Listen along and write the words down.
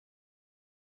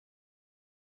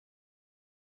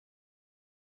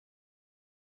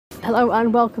Hello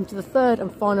and welcome to the third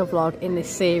and final vlog in this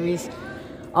series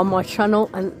on my channel,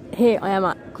 and here I am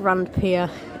at Grand Pier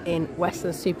in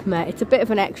Weston Super Mare. It's a bit of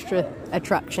an extra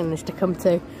attraction this to come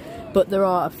to, but there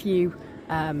are a few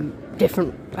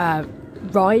different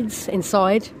rides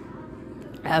inside.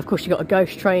 Of course you've got a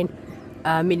ghost train,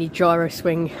 mini gyro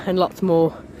swing and lots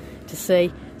more to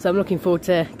see, so I'm looking forward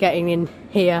to getting in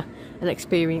here and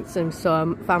experiencing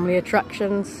some family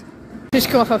attractions. Just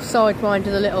come off sidewind to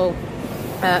the little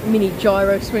mini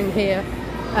gyro swing here.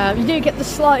 You do get the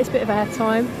slightest bit of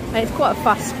airtime, and it's quite a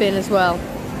fast spin as well,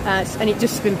 and it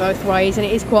just spins both ways, and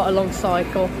it is quite a long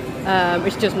cycle,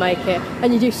 which does make it.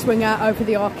 And you do swing out over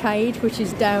the arcade, which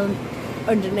is down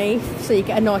underneath, so you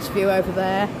get a nice view over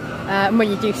there. And when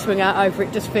you do swing out over it,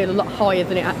 it does feel a lot higher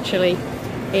than it actually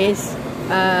is.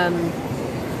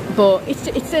 But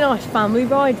it's a nice family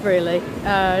ride, really.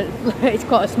 It's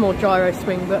quite a small gyro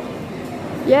swing, but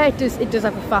yeah, it does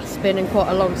have a fast spin and quite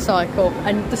a long cycle,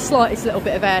 and the slightest little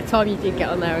bit of airtime you do get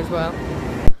on there as well.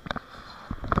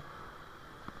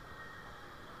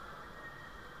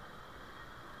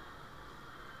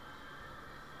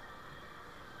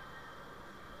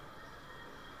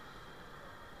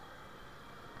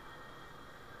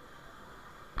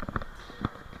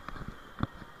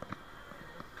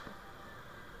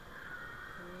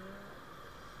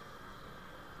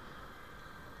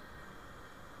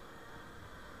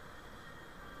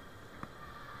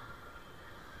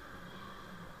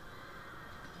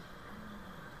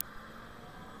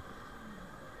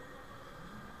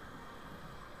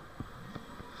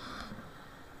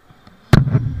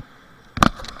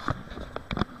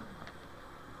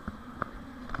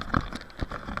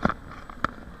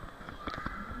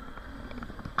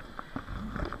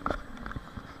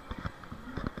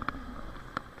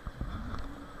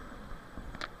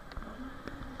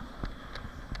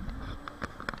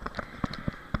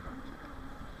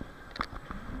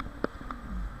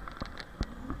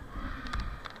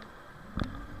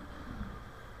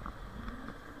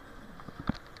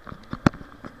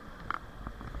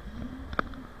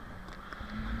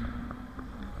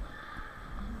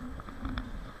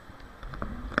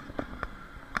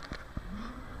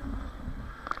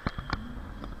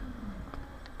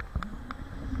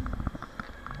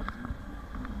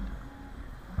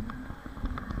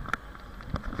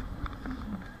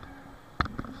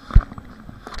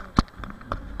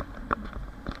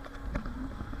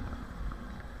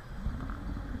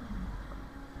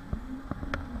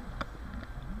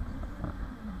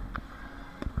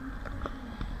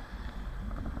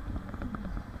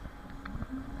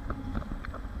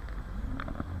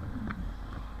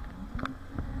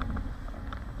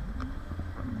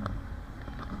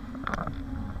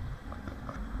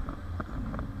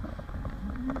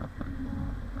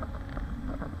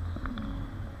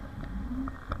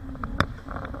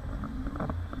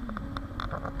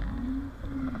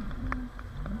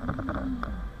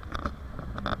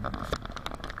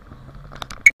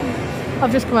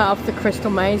 I've just come out of the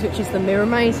Crystal Maze, which is the mirror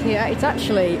maze here. It's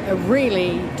actually a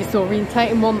really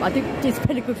disorientating one. I did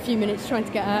spend a good few minutes trying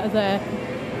to get out of there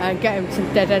and get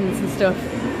some dead ends and stuff,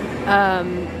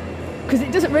 because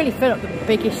it doesn't really fill up the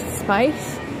biggest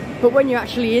space, but when you're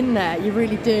actually in there you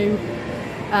really do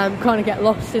kind of get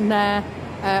lost in there,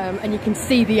 and you can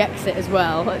see the exit as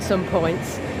well at some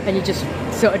points, and you just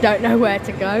sort of don't know where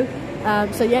to go.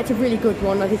 So yeah, it's a really good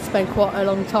one. I did spend quite a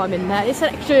long time in there. It's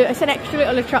an extra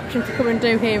little attraction to come and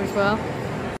do here as well.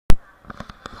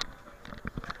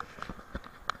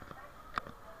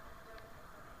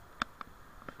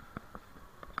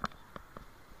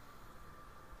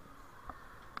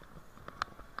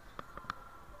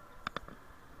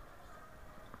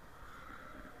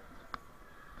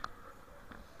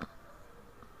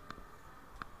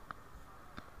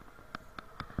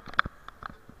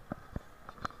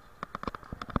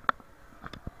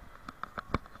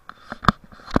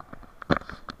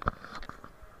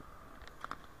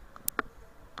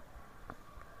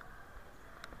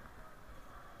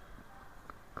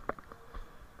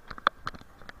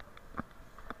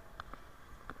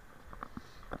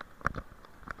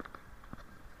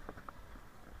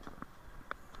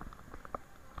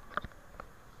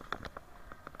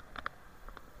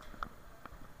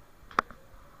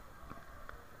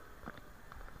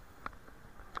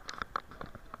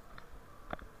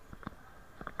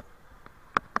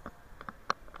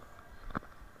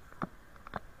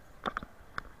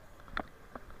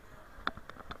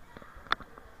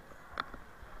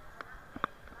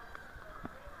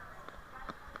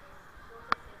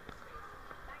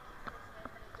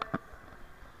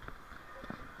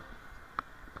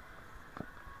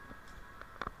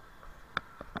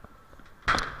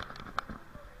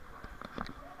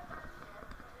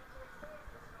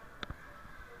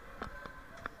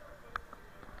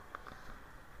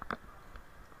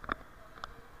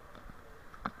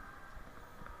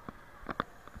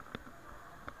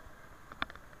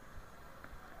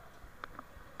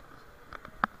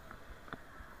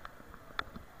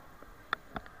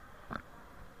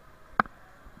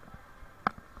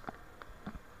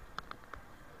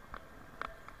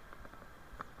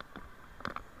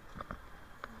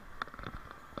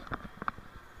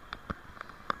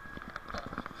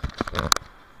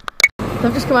 So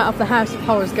I've just come out of the House of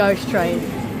Horrors ghost train.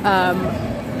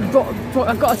 But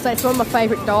I've got to say, it's one of my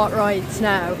favourite dark rides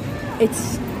now. I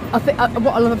think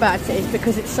what I love about it is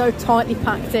because it's so tightly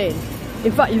packed in.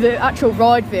 In fact, the actual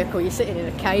ride vehicle, you're sitting in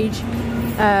a cage.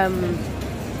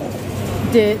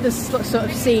 There's sort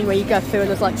of scene where you go through and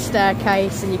there's like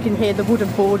staircase and you can hear the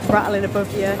wooden boards rattling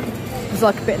above you. There's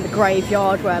like a bit in the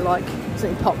graveyard where like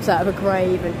something pops out of a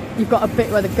grave, and you've got a bit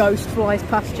where the ghost flies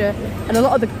past you. And a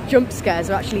lot of the jump scares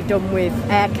are actually done with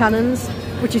air cannons,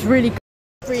 which is really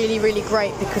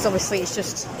great because obviously it's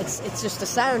just a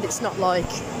sound. It's not like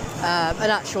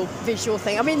an actual visual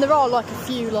thing. I mean, there are like a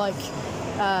few like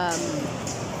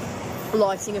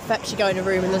lighting effects. You go in a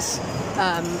room and there's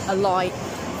a light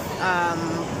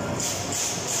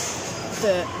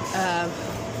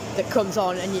that comes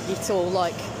on, and it's all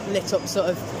like lit up sort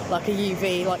of like a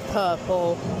UV, like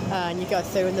purple, and you go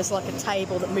through and there's like a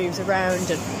table that moves around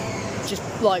and just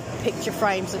like picture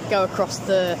frames that go across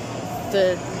the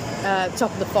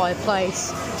top of the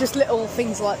fireplace. Just little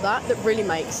things like that really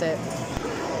makes it.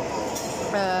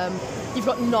 You've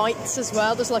got knights as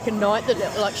well. There's like a knight that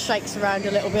like shakes around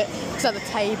a little bit. So the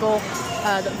table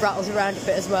that rattles around a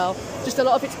bit as well. Just a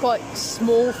lot of it's quite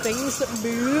small things that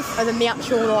move, and then the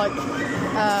actual like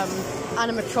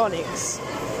animatronics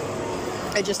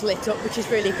are just lit up, which is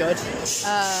really good.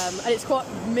 And it's quite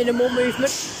minimal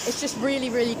movement. It's just really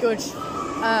good.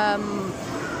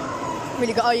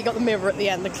 Really good. Oh, you got the mirror at the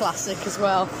end, the classic as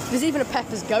well. There's even a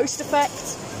Pepper's ghost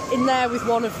effect in there with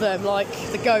one of them, like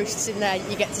the ghosts in there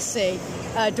you get to see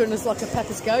done as like a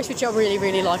Pepper's ghost, which I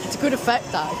really like. It's a good effect,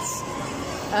 that.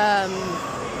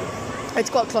 It's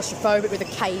quite claustrophobic with a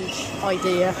cage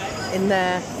idea in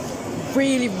there.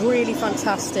 Really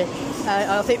fantastic.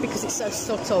 I think because it's so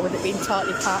subtle with it being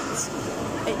tightly packed,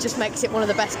 it just makes it one of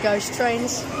the best ghost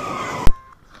trains.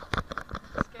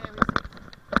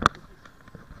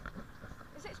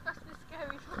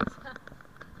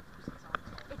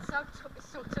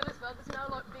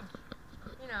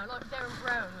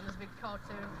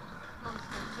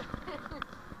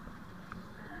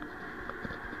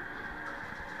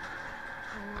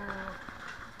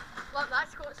 Like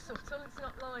that's quite subtle, it's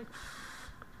not like...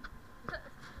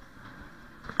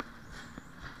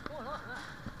 Oh, I like that.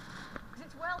 Because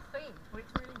it's well themed, but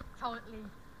it's really tightly...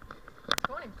 It's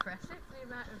quite impressive, the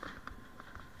amount of...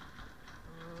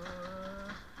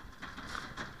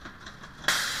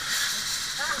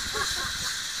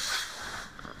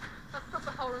 That's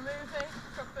proper horror movie,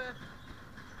 proper...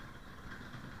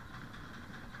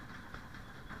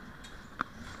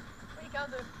 Where you go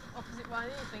the opposite way, do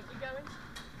you think you're going?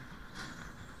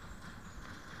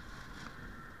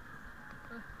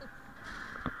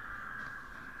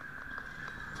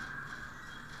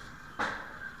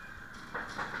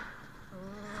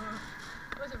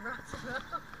 There's a rat as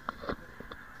well.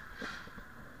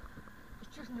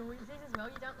 It's just noises as well,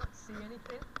 you don't like see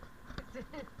anything.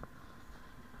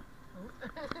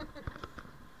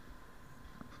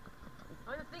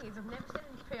 Oh, the thing is, I've never seen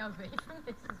any POV from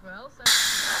this as well, so...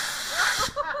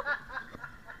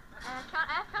 air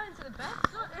cannons are the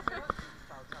best, look.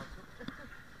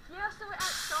 Yeah, I saw it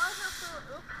outside and I thought,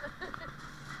 oh.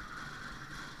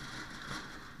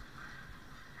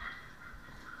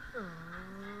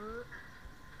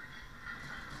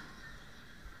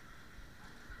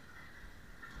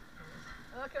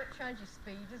 I like how it changes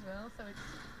speed as well, so it's...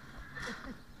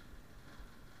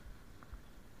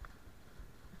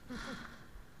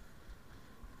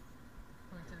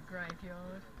 Going to the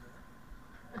graveyard.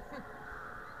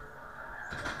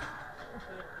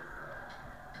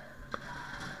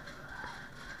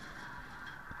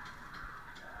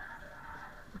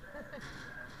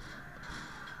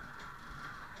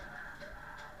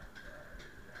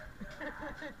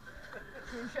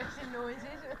 Some interesting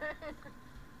noises.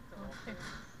 Okay.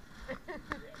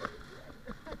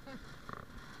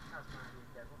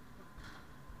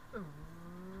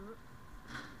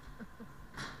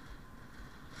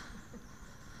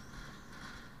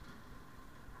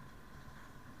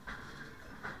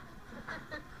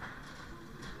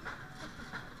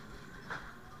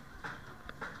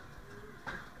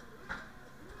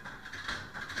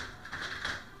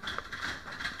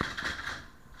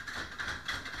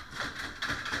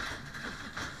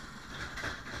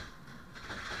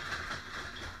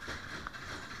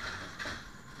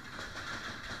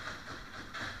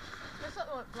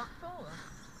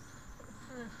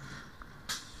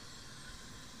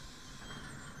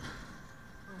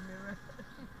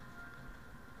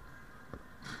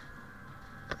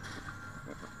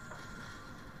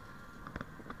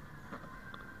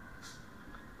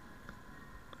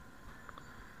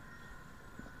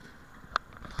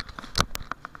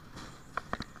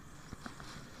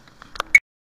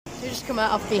 just come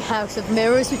out of the House of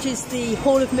Mirrors, which is the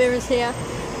Hall of Mirrors here.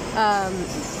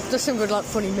 There's some good like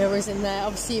funny mirrors in there.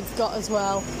 Obviously you've got as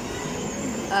well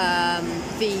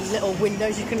the little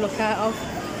windows you can look out of.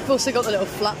 You've also got the little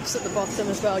flaps at the bottom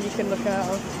as well you can look out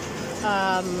of.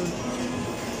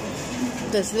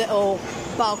 There's a little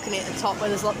balcony at the top where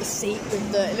there's like the seat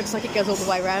with the, it looks like it goes all the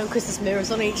way around because there's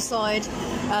mirrors on each side.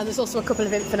 There's also a couple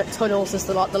of infinite tunnels. There's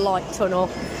the light tunnel,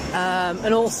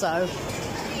 and also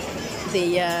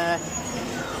the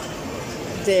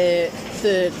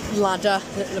ladder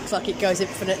that looks like it goes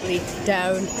infinitely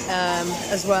down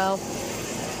as well.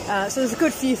 So there's a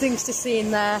good few things to see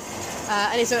in there,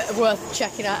 and it's worth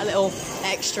checking out, a little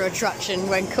extra attraction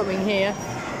when coming here.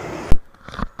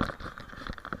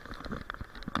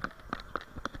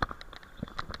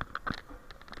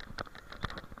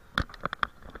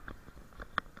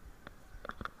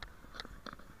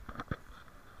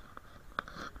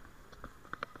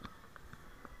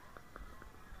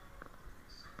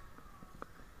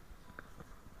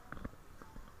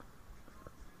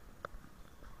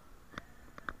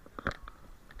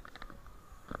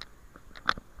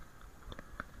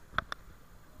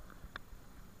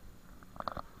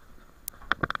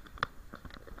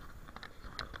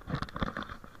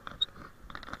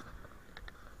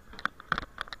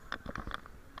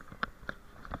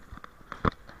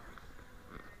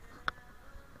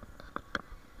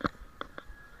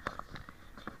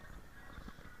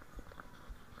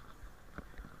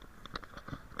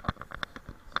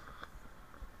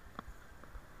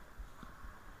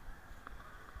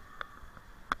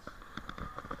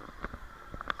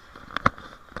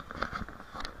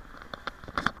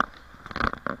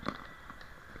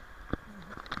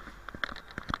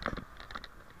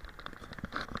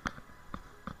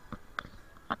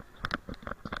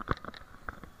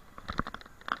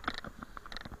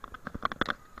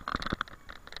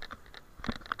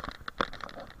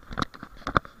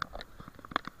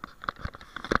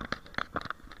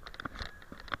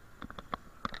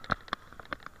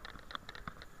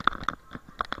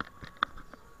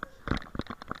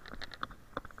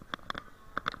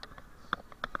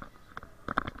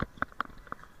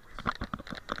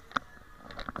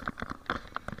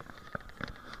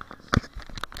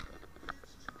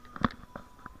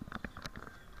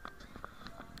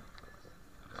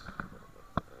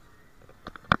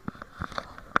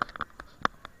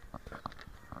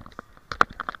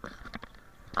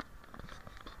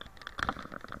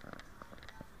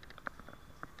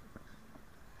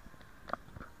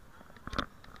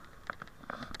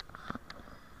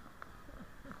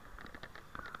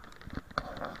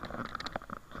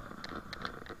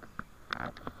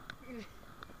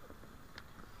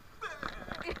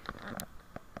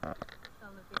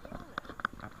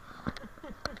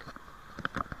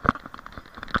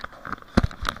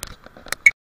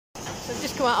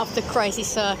 Just come out of the crazy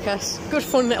circus. Good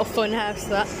fun little fun house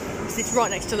that, because it's right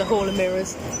next to the Hall of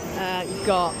Mirrors. You've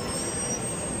got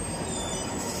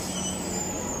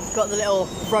the little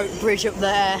rope bridge up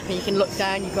there, and you can look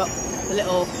down. You've got the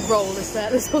little rollers there.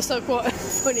 There's also quite a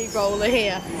funny roller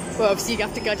here, where obviously you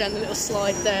have to go down the little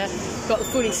slide there. You've got the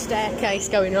funny staircase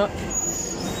going up.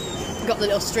 You've got the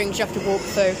little strings you have to walk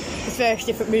through. There's various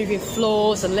different moving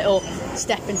floors and little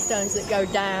stepping stones that go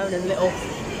down, and little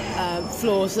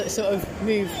floors that sort of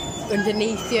move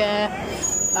underneath you.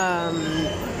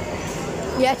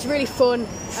 Yeah, it's really fun.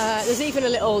 There's even a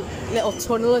little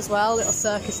tunnel as well, little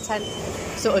circus tent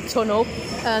sort of tunnel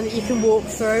that you can walk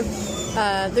through.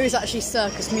 There is actually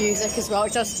circus music as well,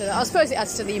 which adds to, I suppose it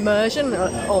adds to the immersion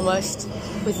almost,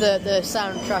 with the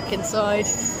soundtrack inside.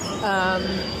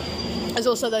 There's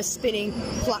also those spinning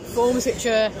platforms, which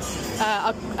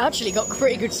I've actually got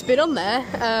pretty good spin on there.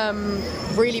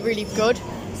 Really, really good.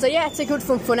 So yeah, it's a good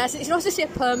fun house. It's nice to see a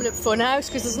permanent fun house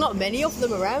because there's not many of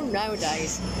them around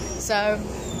nowadays. So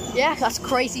yeah, that's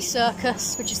Crazy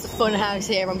Circus, which is the fun house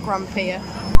here on Grand Pier.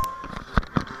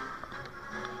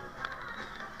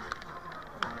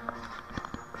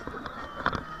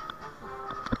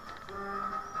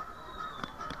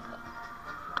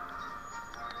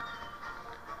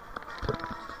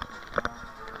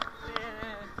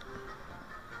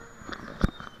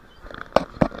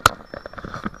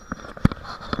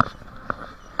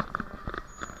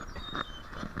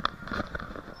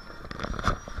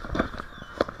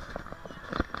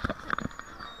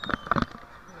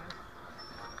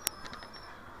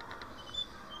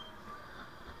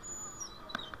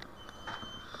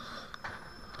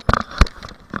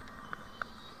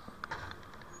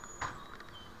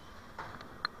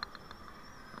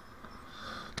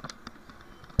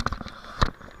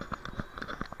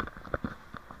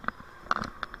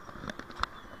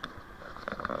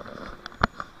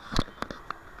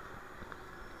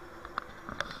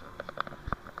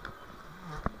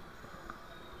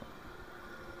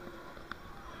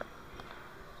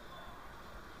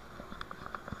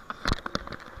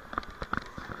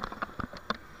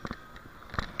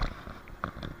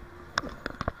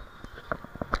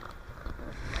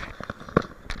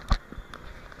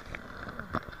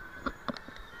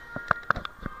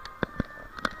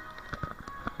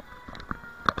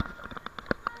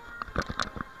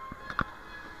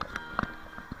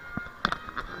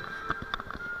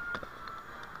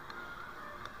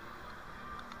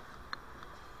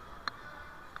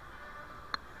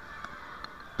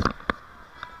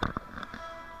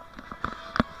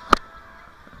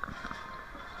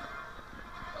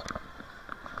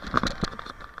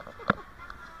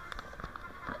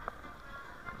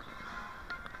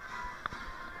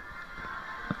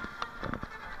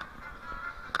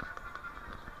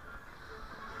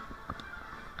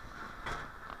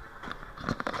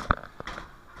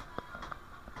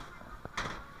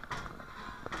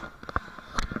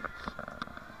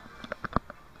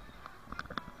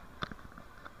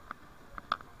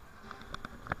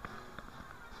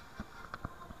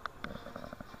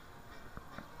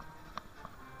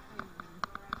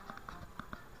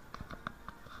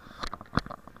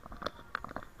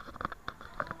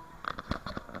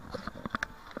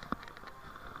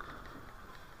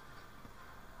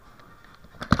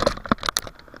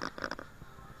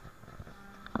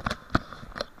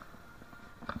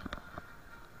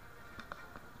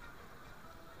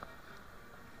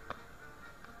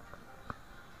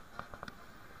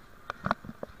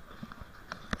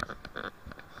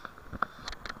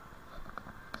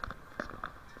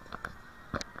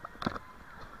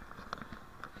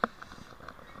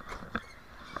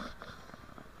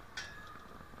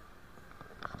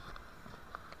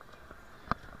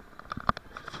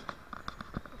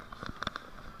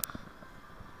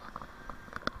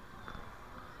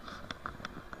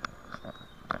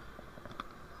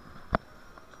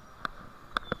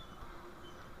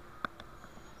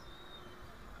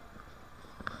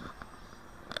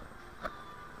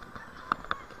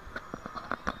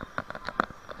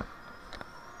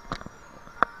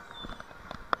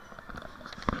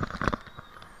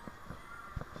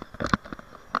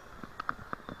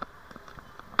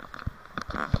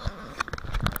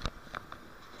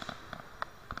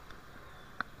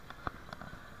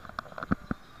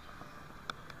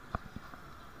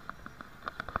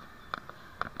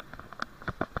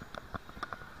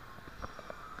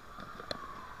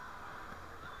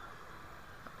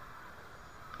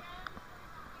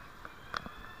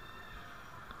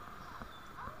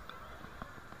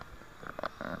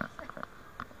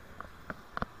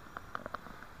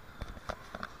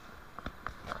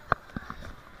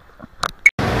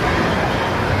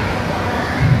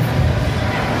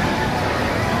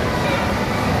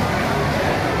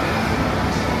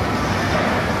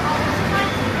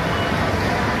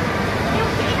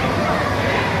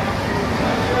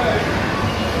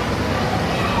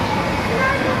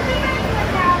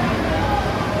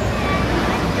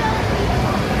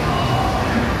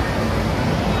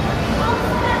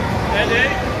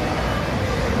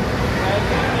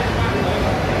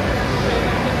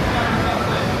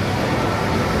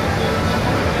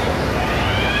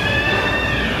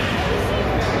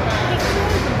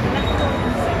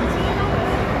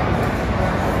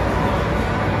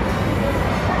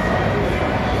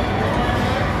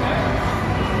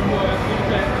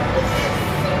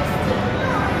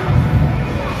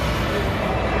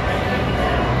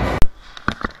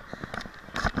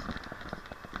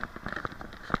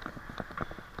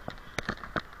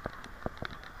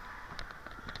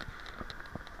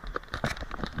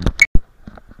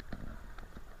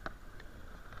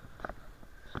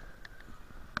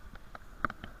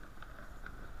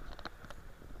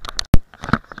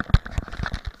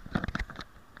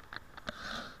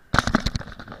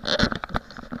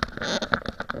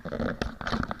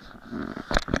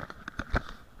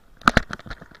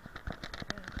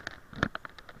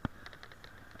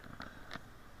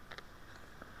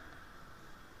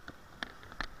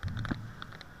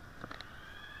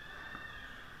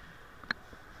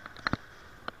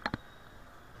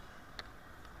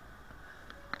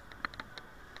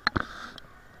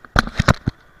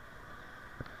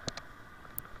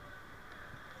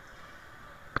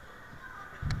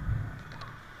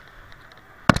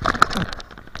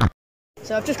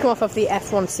 So I've just come off of the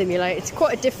F1 simulator. It's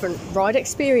quite a different ride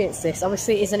experience, this.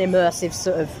 Obviously it is an immersive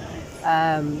sort of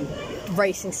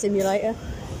racing simulator.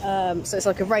 So it's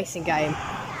like a racing game,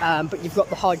 but you've got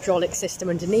the hydraulic system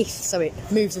underneath, so it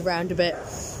moves around a bit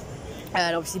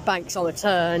and obviously banks on the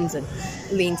turns and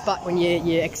leans back when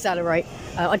you accelerate.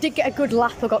 I did get a good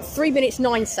lap. I got 3 minutes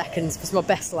 9 seconds was my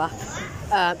best lap,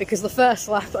 because the first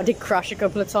lap I did crash a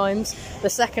couple of times. The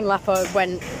second lap I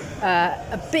went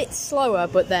a bit slower,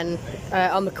 but then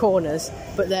on the corners,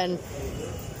 but then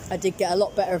I did get a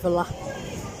lot better of a lap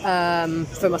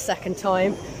for my second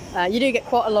time. You do get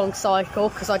quite a long cycle,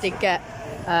 because I did get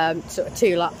sort of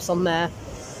 2 laps on there.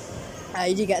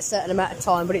 You do get a certain amount of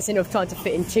time, but it's enough time to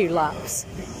fit in 2 laps.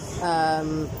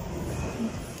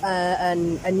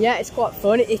 And yeah, it's quite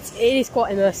fun. It is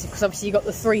quite immersive, because obviously you've got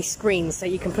the 3 screens, so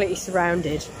you're completely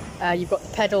surrounded. You've got the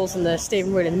pedals and the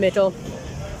steering wheel in the middle,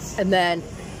 and then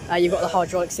you've got the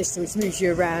hydraulic system, which moves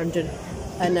you around and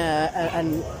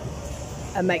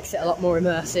makes it a lot more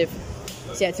immersive.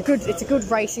 So yeah, it's a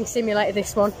good racing simulator,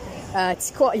 this one.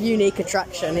 It's quite a unique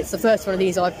attraction. It's the first one of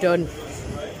these I've done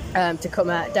to come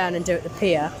down and do at the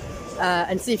pier,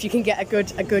 and see if you can get a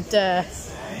good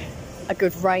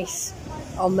race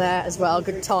on there as well,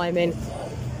 good timing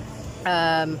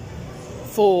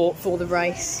for the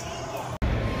race.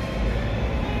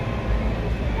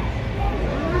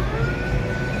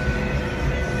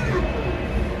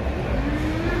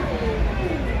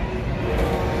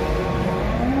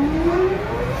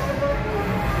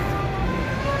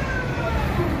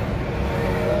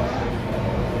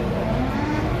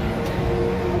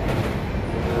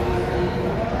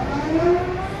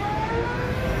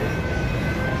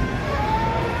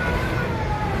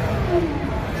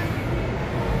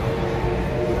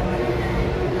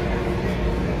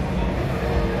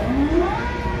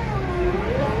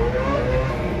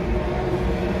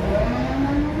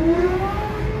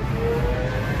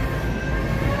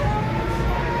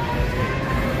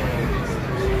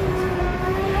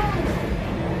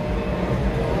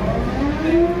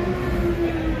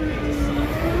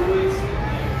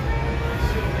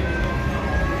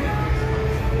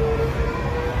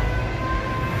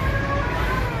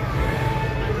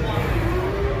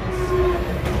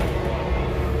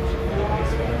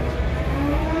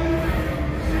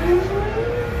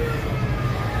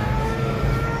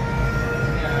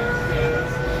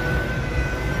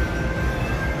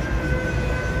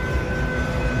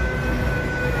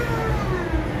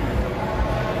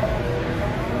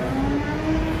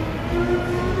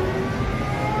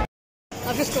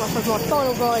 I've just come off of my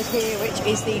final ride here, which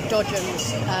is the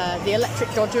Dodgems, the electric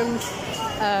Dodgems,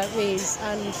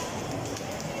 and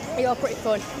they are pretty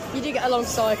fun. You do get a long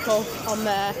cycle on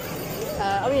there.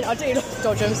 I mean, I do love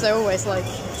Dodgems. They're always like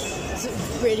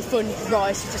really fun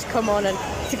rides to just come on, and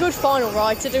it's a good final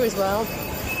ride to do as well.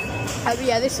 But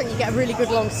yeah, this one you get a really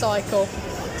good long cycle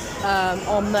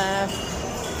on there.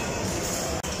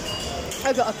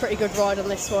 I've got a pretty good ride on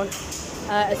this one.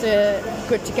 It's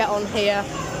good to get on here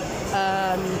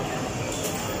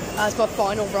as my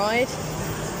final ride.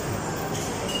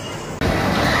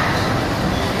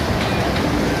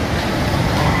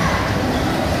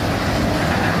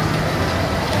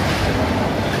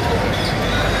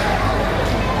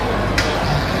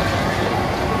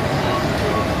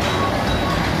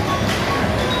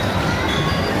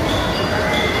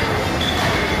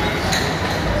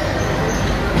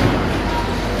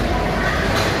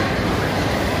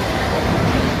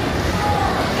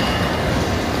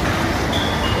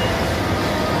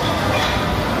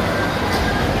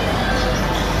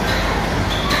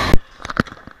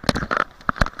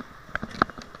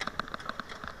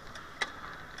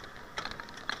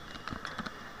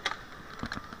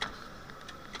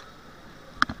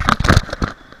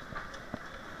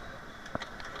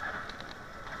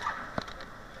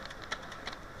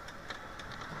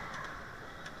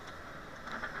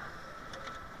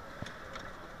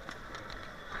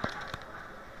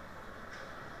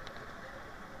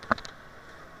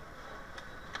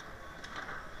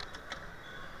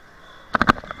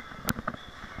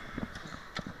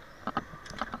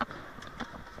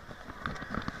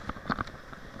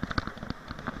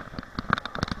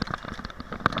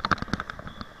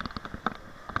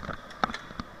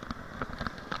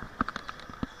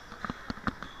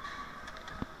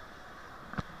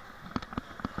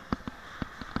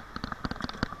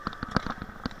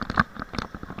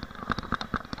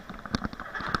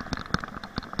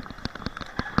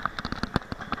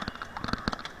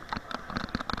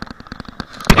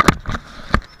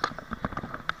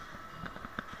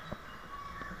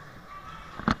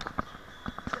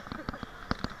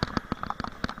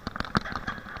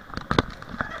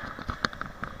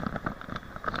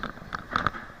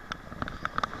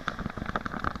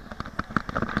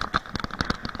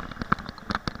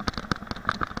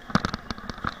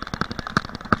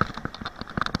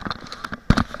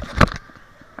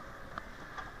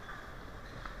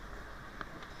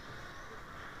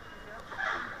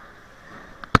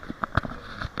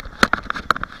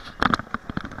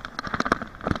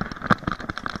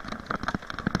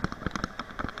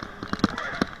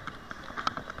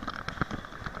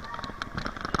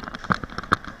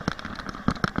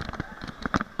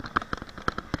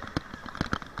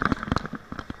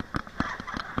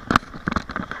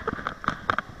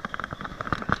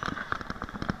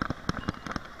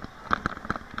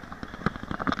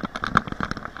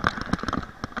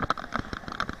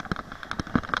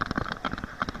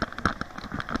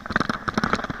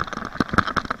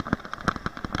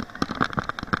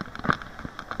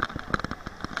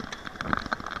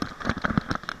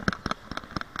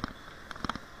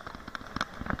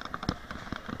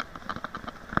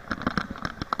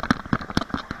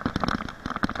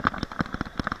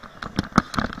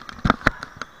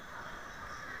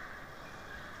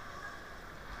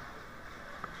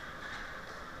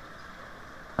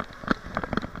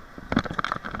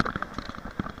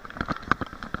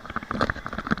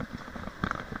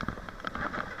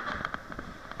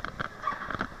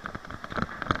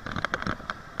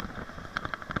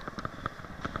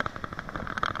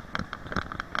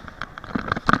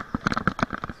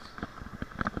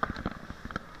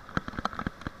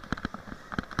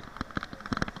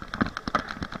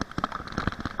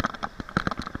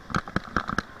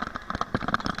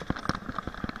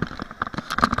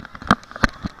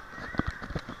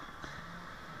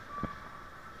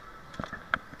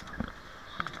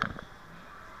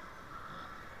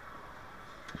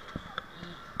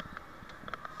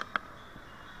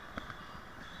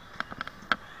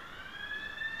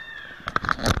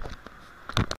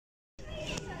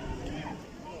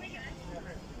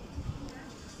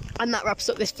 And that wraps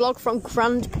up this vlog from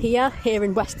Grand Pier here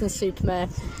in Weston Super Mare.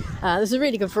 There's a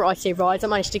really good variety of rides. I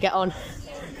managed to get on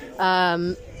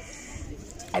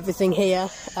everything here.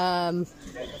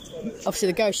 Obviously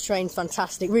the ghost train's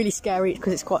fantastic, really scary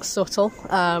because it's quite subtle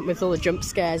with all the jump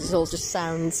scares. It's all just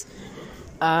sounds.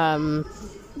 The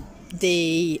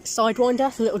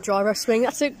Sidewinder, the little gyro swing,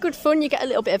 that's a good fun. You get a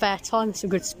little bit of airtime,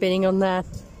 some good spinning on there.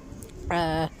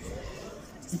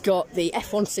 Got the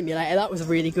F1 simulator, that was a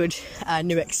really good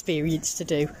new experience to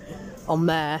do on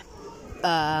there.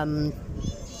 And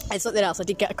something else, I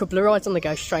did get a couple of rides on the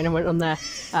ghost train. I went on there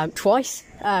twice,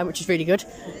 which is really good,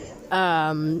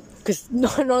 because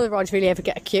none of the rides really ever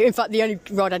get a queue. In fact, the only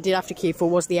ride I did have to queue for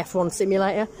was the F1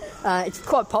 simulator. It's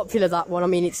quite popular, that one. I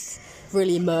mean, it's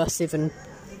really immersive, and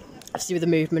obviously with the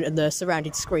movement and the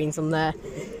surrounded screens on there,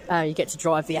 you get to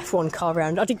drive the F1 car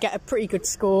around. I did get a pretty good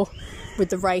score with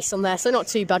the race on there, so not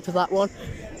too bad with that one.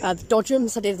 The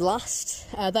Dodgems I did last,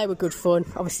 they were good fun.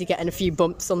 Obviously getting a few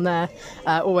bumps on there,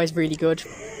 always really good.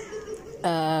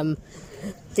 The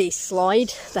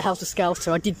slide, the Helter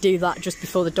Skelter, I did do that just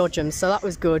before the Dodgems, so that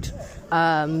was good.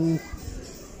 A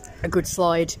good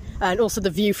slide, and also the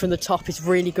view from the top is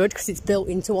really good because it's built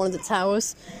into one of the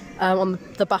towers on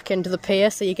the back end of the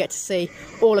pier, so you get to see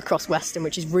all across Weston,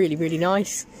 which is really, really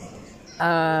nice.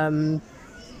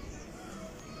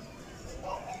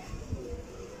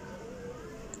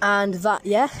 And that,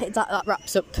 yeah, that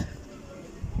wraps up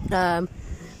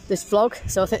this vlog.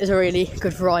 So I think there's a really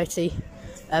good variety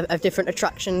of different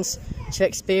attractions to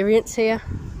experience here.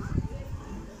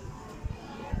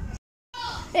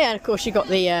 Yeah, and of course you got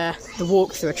the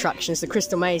walk-through attractions, the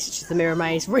Crystal Maze, which is the mirror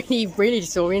maze. Really, really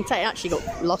disorientating. I actually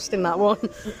got lost in that one.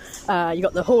 You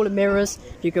got the Hall of Mirrors.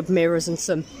 You got mirrors and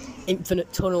some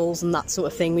infinite tunnels and that sort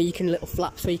of thing, where you can little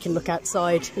flaps where you can look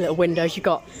outside, little windows. You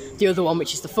got the other one,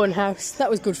 which is the Fun House. That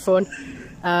was good fun.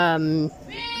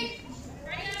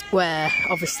 Where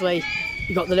obviously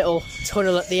you got the little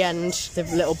tunnel at the end, the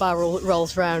little barrel that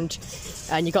rolls round,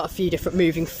 and you got a few different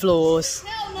moving floors,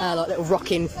 like little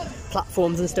rocking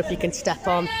platforms and stuff you can step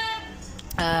on.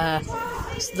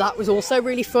 So that was also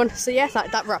really fun. So yeah,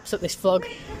 that wraps up this vlog.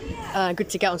 Good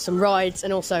to get on some rides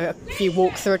and also a few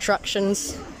walk-through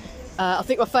attractions. I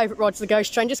think my favourite ride's the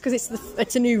Ghost Train, just because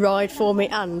it's a new ride for me,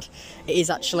 and it is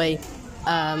actually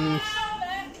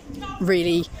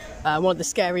really one of the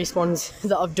scariest ones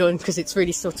that I've done, because it's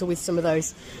really subtle with some of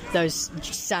those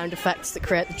sound effects that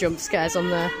create the jump scares on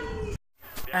there.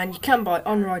 And you can buy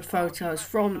on-ride photos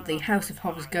from the House of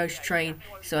Horrors Ghost Train,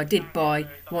 so I did buy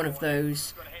one of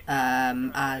those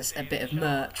as a bit of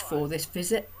merch for this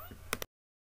visit.